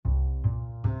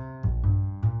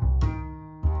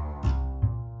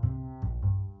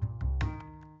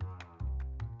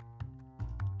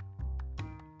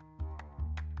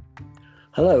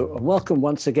Hello and welcome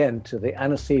once again to the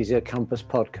Anaesthesia Compass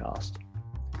podcast.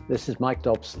 This is Mike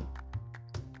Dobson.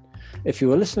 If you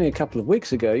were listening a couple of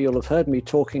weeks ago, you'll have heard me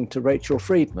talking to Rachel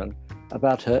Friedman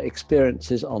about her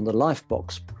experiences on the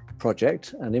Lifebox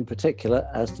project and in particular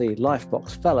as the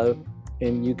Lifebox Fellow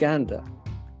in Uganda.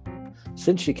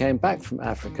 Since she came back from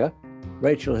Africa,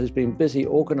 Rachel has been busy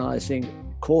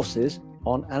organising courses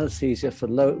on anaesthesia for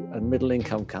low and middle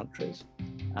income countries.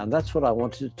 And that's what I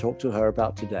wanted to talk to her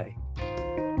about today.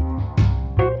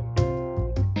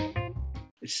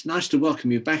 It's nice to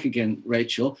welcome you back again,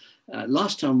 Rachel.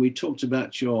 Last time we talked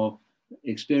about your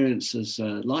experience as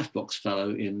a Lifebox Fellow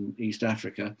in East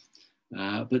Africa,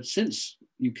 but since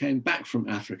you came back from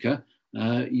Africa,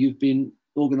 you've been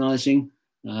organising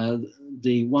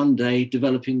the one-day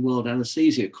Developing World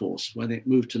Anaesthesia course when it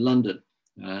moved to London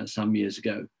some years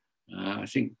ago. I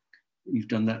think you've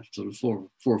done that sort of four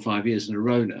or 5 years in a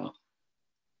row now.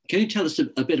 Can you tell us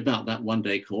a bit about that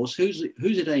one-day course? Who's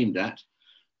it aimed at?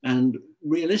 And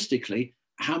realistically,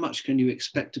 how much can you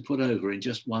expect to put over in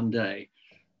just one day?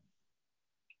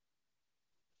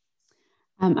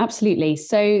 Absolutely.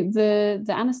 So the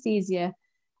anaesthesia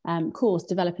course,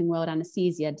 Developing World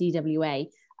Anaesthesia, DWA,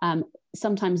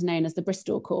 sometimes known as the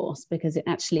Bristol course, because it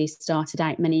actually started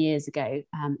out many years ago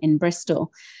in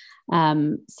Bristol,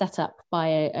 set up by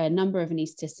a number of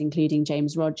anaesthetists, including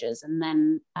James Rogers, and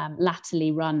then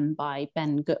latterly run by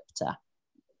Ben Gupta.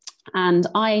 And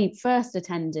I first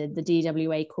attended the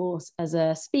DWA course as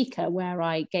a speaker, where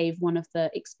I gave one of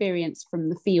the experience from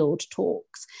the field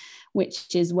talks,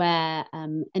 which is where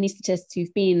anaesthetists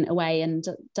who've been away and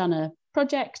done a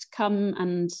project come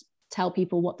and tell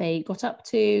people what they got up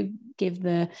to, give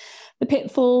the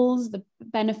pitfalls, the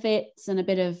benefits, and a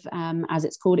bit of, as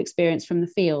it's called, experience from the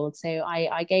field. So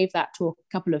I gave that talk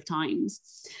a couple of times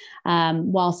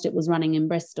whilst it was running in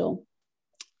Bristol.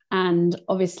 And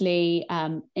obviously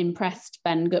impressed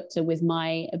Ben Gupta with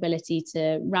my ability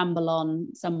to ramble on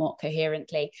somewhat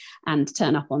coherently and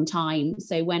turn up on time.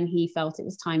 So when he felt it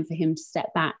was time for him to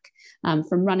step back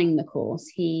from running the course,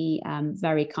 he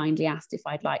very kindly asked if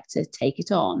I'd like to take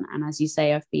it on. And as you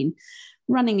say, I've been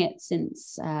running it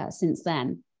since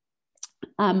then.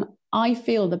 I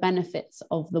feel the benefits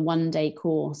of the one-day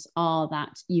course are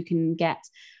that you can get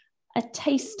a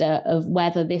taster of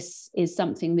whether this is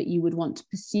something that you would want to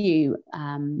pursue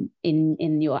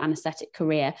in your anaesthetic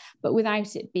career, but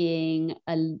without it being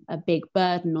a big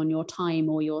burden on your time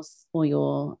or your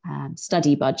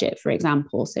study budget, for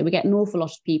example. So we get an awful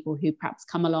lot of people who perhaps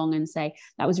come along and say,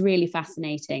 that was really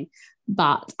fascinating,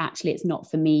 but actually it's not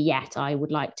for me yet. I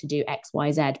would like to do X,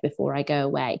 Y, Z before I go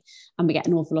away. And we get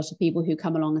an awful lot of people who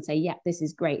come along and say, yeah, this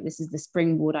is great. This is the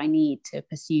springboard I need to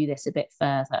pursue this a bit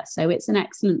further. So it's an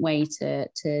excellent way to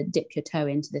dip your toe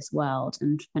into this world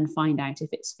and find out if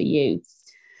it's for you.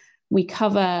 We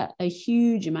cover a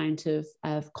huge amount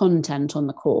of content on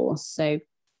the course. So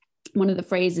one of the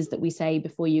phrases that we say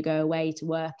before you go away to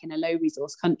work in a low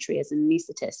resource country as an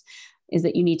anaesthetist is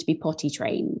that you need to be potty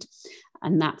trained.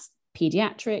 And that's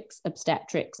pediatrics,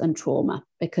 obstetrics, and trauma,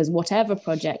 because whatever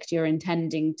project you're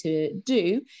intending to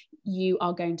do, you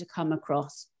are going to come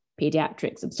across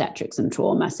pediatrics, obstetrics, and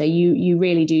trauma. So you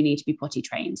really do need to be potty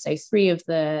trained. So three of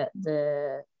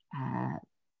the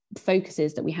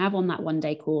focuses that we have on that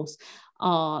one-day course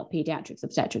are pediatrics,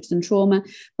 obstetrics, and trauma,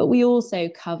 but we also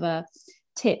cover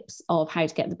tips of how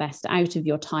to get the best out of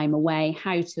your time away,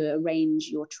 how to arrange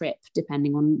your trip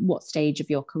depending on what stage of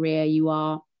your career you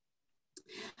are,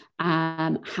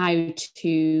 how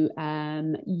to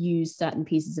use certain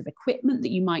pieces of equipment that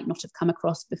you might not have come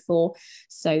across before.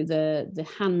 So the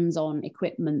hands-on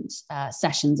equipment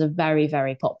sessions are very,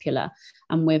 very popular.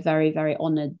 And we're very, very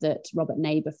honoured that Robert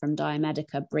Neighbour from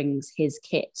Diamedica brings his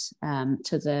kit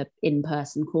to the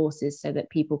in-person courses so that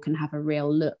people can have a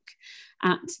real look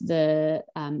at the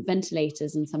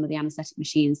ventilators and some of the anaesthetic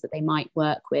machines that they might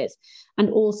work with,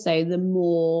 and also the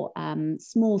more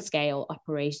small-scale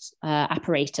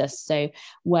apparatus, so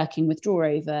working with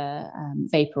drawer-over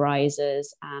vaporizers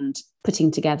and putting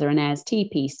together an AIRS-T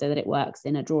piece so that it works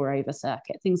in a drawer-over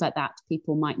circuit, things like that.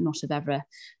 People might not have ever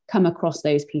come across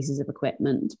those pieces of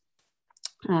equipment.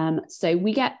 So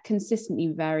we get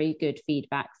consistently very good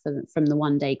feedback from the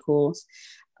one-day course.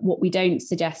 What we don't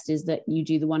suggest is that you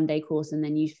do the one-day course and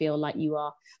then you feel like you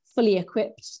are fully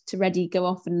equipped to ready go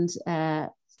off and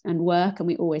work. And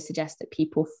we always suggest that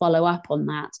people follow up on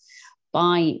that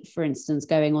by, for instance,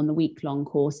 going on the week-long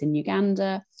course in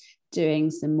Uganda, doing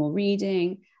some more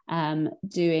reading,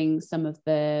 doing some of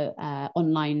the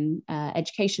online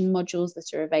education modules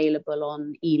that are available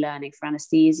on e-learning for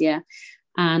anaesthesia,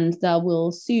 And there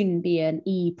will soon be an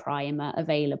e-primer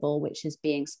available, which is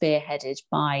being spearheaded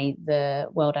by the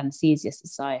World Anaesthesia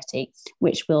Society,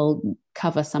 which will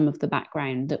cover some of the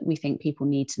background that we think people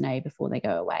need to know before they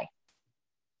go away.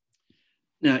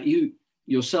 Now, you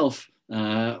yourself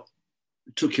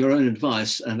took your own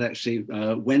advice and actually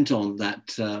went on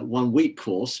that 1 week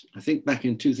course, I think back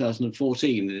in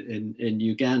 2014 in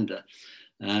Uganda.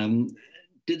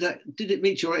 Did it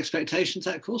meet your expectations,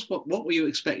 that course? What were you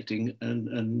expecting,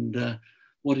 and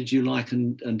what did you like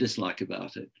and dislike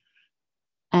about it?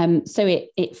 So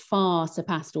it far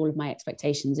surpassed all of my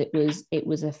expectations. It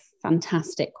was a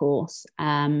fantastic course.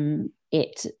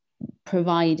 It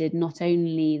provided not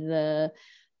only the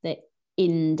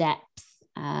in-depth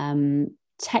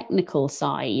technical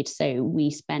side. So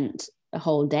we spent a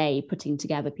whole day putting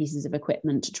together pieces of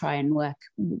equipment to try and work,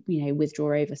 with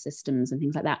draw over systems and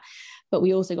things like that. But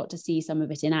we also got to see some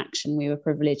of it in action. We were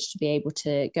privileged to be able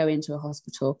to go into a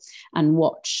hospital and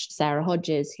watch Sarah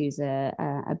Hodges, who's a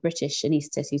British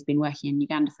anaesthetist who's been working in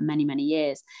Uganda for many, many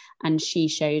years. And she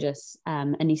showed us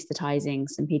anaesthetizing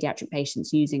some pediatric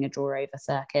patients using a draw over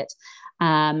circuit.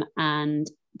 And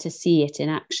to see it in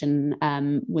action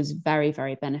was very,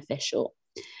 very beneficial.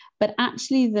 But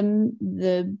actually,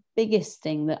 the biggest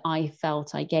thing that I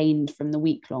felt I gained from the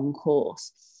week-long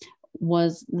course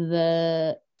was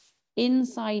the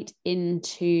insight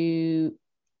into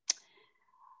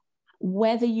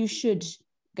whether you should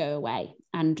go away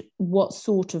and what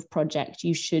sort of project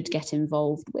you should get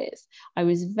involved with. I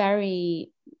was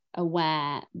very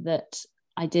aware that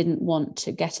I didn't want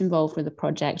to get involved with a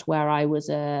project where I was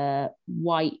a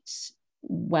white,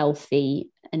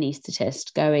 wealthy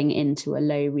anaesthetist going into a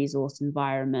low resource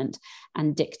environment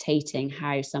and dictating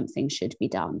how something should be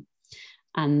done.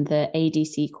 And the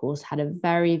ADC course had a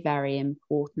very, very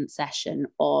important session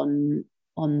on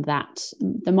that,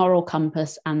 the moral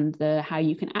compass and the how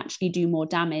you can actually do more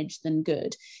damage than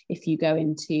good if you go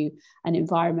into an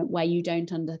environment where you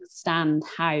don't understand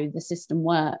how the system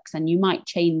works, and you might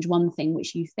change one thing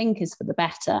which you think is for the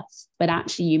better, but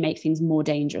actually you make things more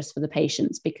dangerous for the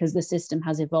patients because the system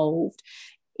has evolved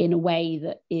in a way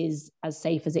that is as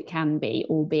safe as it can be,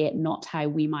 albeit not how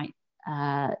we might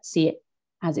see it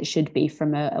as it should be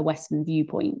from a Western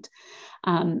viewpoint.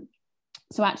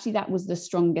 So actually that was the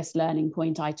strongest learning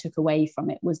point I took away from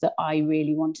it, was that I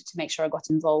really wanted to make sure I got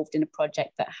involved in a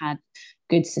project that had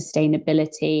good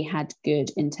sustainability, had good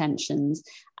intentions,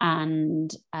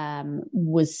 and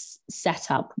was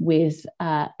set up with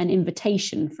an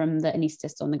invitation from the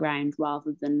anaesthetist on the ground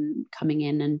rather than coming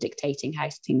in and dictating how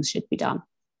things should be done.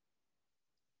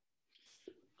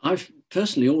 I've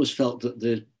personally always felt that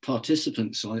the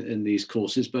participants in these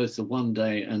courses, both the 1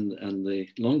 day and the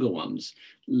longer ones,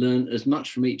 learn as much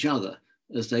from each other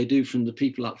as they do from the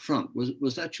people up front.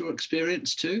 Was that your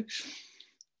experience too?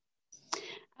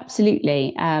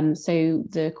 Absolutely. So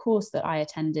the course that I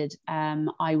attended,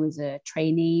 I was a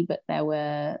trainee, but there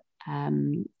were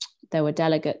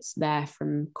delegates there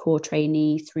from core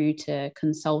trainee through to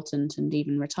consultant and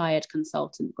even retired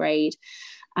consultant grade.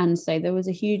 And so there was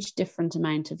a huge different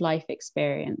amount of life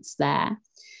experience there.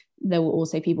 There were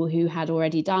also people who had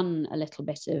already done a little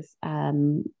bit of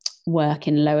work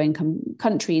in low-income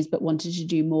countries, but wanted to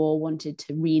do more, wanted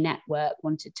to re-network,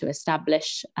 wanted to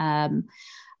establish a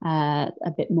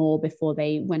bit more before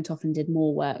they went off and did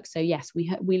more work. So yes,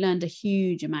 we learned a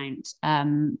huge amount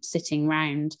sitting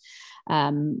round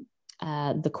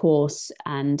the course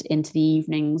and into the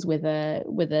evenings with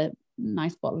a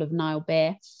nice bottle of Nile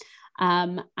beer.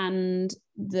 And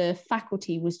the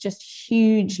faculty was just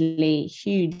hugely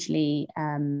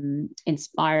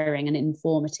inspiring and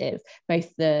informative,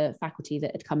 both the faculty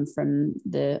that had come from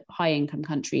the high income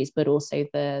countries, but also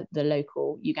the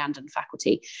local Ugandan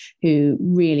faculty, who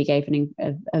really gave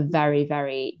a very,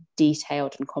 very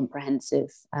detailed and comprehensive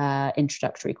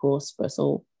introductory course for us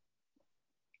all.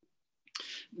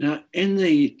 Now, in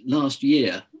the last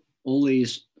year, all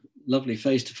these lovely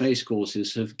face-to-face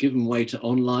courses have given way to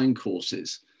online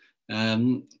courses.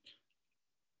 Many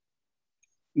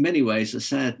ways a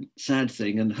sad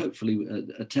thing, and hopefully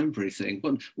a temporary thing.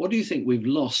 But what do you think we've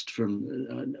lost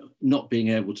from not being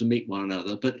able to meet one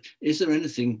another? But is there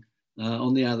anything,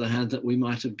 on the other hand, that we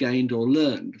might have gained or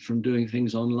learned from doing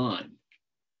things online?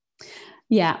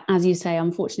 Yeah, as you say,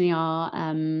 unfortunately, our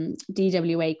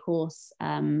DWA course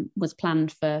was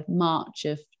planned for March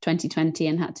of 2020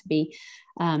 and had to be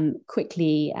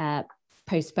quickly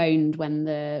postponed when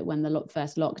the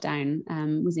first lockdown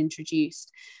was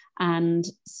introduced. And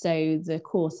so the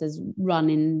course has run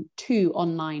in 2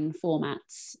 online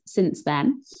formats since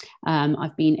then.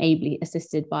 I've been ably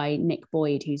assisted by Nick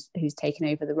Boyd, who's taken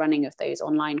over the running of those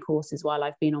online courses while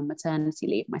I've been on maternity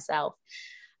leave myself.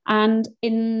 And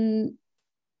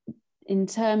in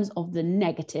terms of the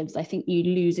negatives, I think you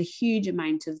lose a huge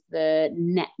amount of the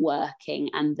networking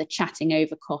and the chatting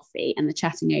over coffee and the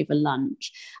chatting over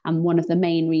lunch. And one of the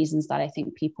main reasons that I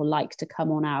think people like to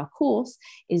come on our course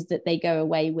is that they go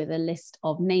away with a list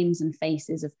of names and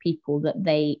faces of people that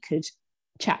they could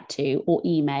chat to or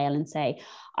email and say,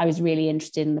 I was really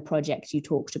interested in the project you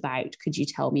talked about. Could you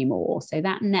tell me more? So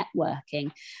that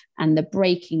networking and the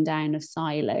breaking down of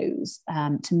silos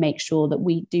to make sure that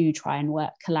we do try and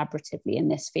work collaboratively in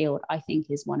this field, I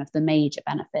think is one of the major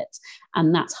benefits.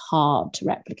 And that's hard to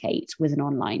replicate with an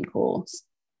online course.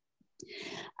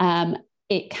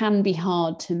 It can be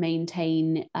hard to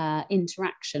maintain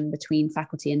interaction between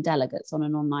faculty and delegates on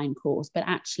an online course, but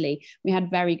actually we had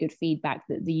very good feedback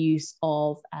that the use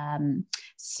of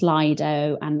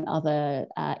Slido and other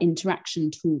interaction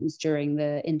tools during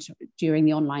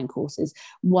the online courses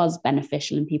was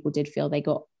beneficial, and people did feel they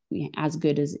got as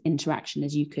good as interaction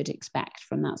as you could expect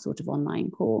from that sort of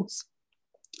online course.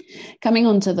 Coming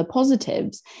on to the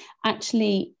positives,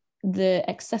 actually, the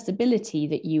accessibility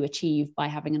that you achieve by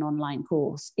having an online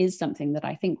course is something that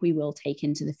I think we will take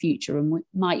into the future, and we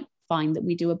might find that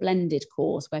we do a blended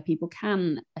course where people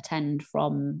can attend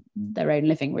from their own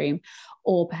living room,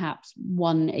 or perhaps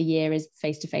one a year is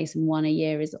face-to-face and one a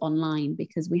year is online,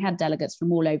 because we had delegates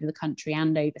from all over the country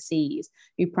and overseas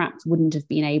who perhaps wouldn't have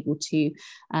been able to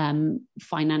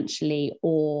financially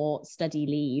or study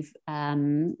leave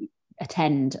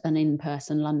attend an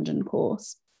in-person London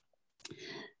course.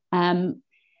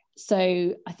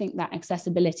 So I think that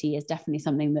accessibility is definitely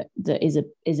something that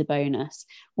is a bonus.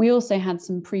 We also had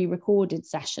some pre-recorded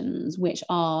sessions which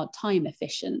are time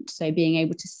efficient. So being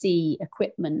able to see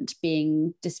equipment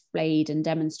being displayed and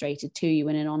demonstrated to you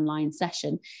in an online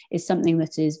session is something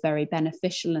that is very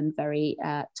beneficial and very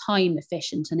time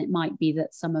efficient. And it might be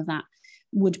that some of that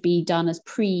would be done as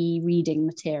pre-reading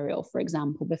material, for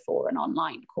example, before an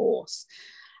online course.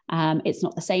 It's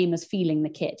not the same as feeling the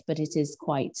kit, but it is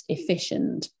quite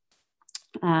efficient.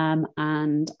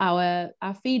 And our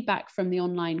feedback from the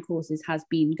online courses has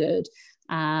been good,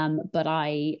 but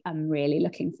I am really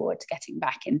looking forward to getting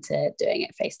back into doing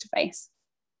it face to face.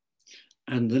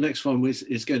 And the next one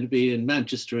is going to be in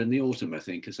Manchester in the autumn, I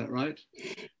think. Is that right?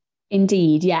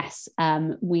 Indeed, yes.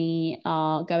 We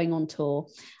are going on tour.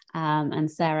 And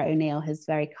Sarah O'Neill has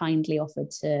very kindly offered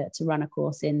to run a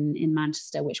course in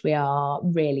Manchester, which we are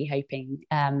really hoping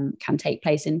can take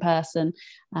place in person.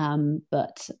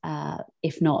 But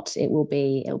if not, it'll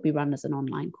be run as an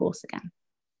online course again.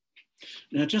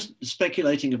 Now, just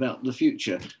speculating about the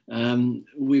future,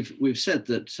 we've said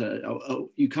that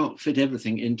you can't fit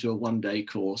everything into a one-day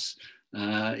course.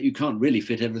 You can't really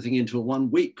fit everything into a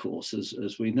one-week course,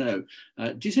 as we know.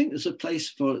 Do you think there's a place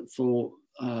for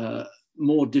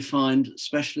more defined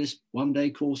specialist one-day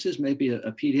courses, maybe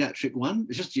a paediatric one?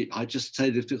 I just say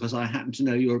this because I happen to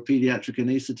know you're a paediatric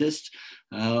anaesthetist,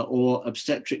 or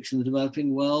obstetrics in the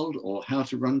developing world, or how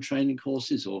to run training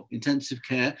courses, or intensive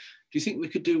care. Do you think we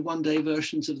could do one-day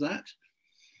versions of that?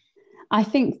 I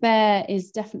think there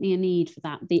is definitely a need for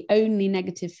that. The only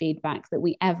negative feedback that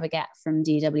we ever get from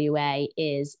DWA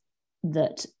is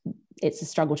that it's a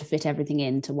struggle to fit everything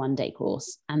into one-day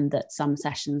course, and that some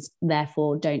sessions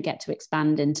therefore don't get to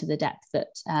expand into the depth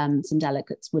that some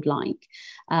delegates would like.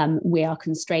 We are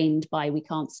constrained by, we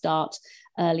can't start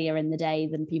earlier in the day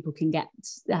than people can get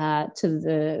to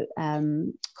the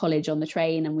college on the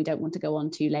train, and we don't want to go on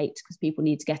too late because people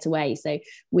need to get away. So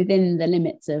within the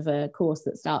limits of a course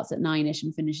that starts at 9ish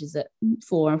and finishes at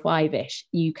 4 or 5ish,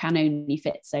 you can only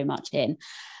fit so much in.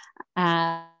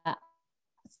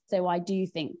 So I do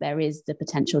think there is the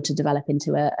potential to develop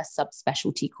into a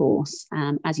subspecialty course.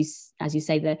 As you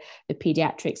say, the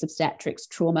paediatrics, obstetrics,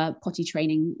 trauma, potty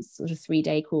training sort of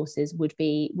 3-day courses would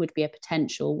be a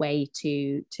potential way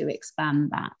to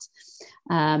expand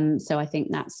that. So I think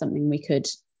that's something we could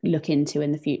look into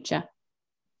in the future.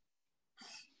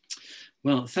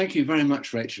 Well, thank you very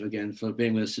much, Rachel, again, for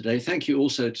being with us today. Thank you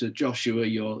also to Joshua,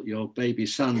 your baby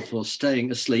son, for staying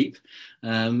asleep.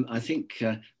 I think,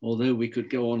 although we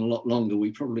could go on a lot longer, we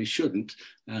probably shouldn't.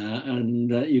 And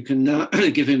you can now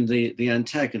give him the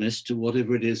antagonist to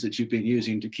whatever it is that you've been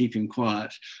using to keep him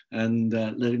quiet, and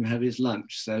let him have his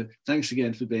lunch. So thanks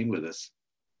again for being with us.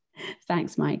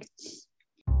 Thanks, Mike.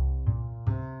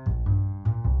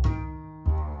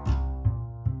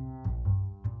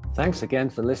 Thanks again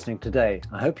for listening today.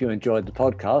 I hope you enjoyed the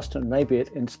podcast, and maybe it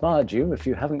inspired you, if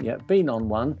you haven't yet been on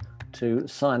one, to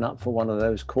sign up for one of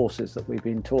those courses that we've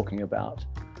been talking about.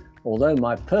 Although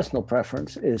my personal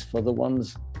preference is for the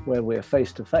ones where we're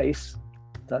face-to-face,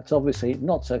 that's obviously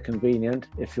not so convenient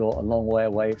if you're a long way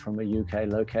away from a UK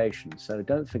location. So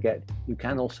don't forget, you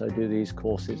can also do these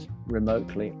courses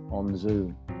remotely on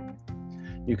Zoom.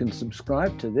 You can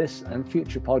subscribe to this and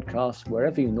future podcasts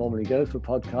wherever you normally go for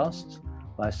podcasts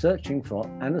by searching for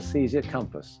Anesthesia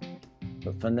Compass.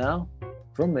 But for now,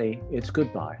 from me, it's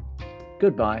goodbye.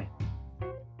 Goodbye.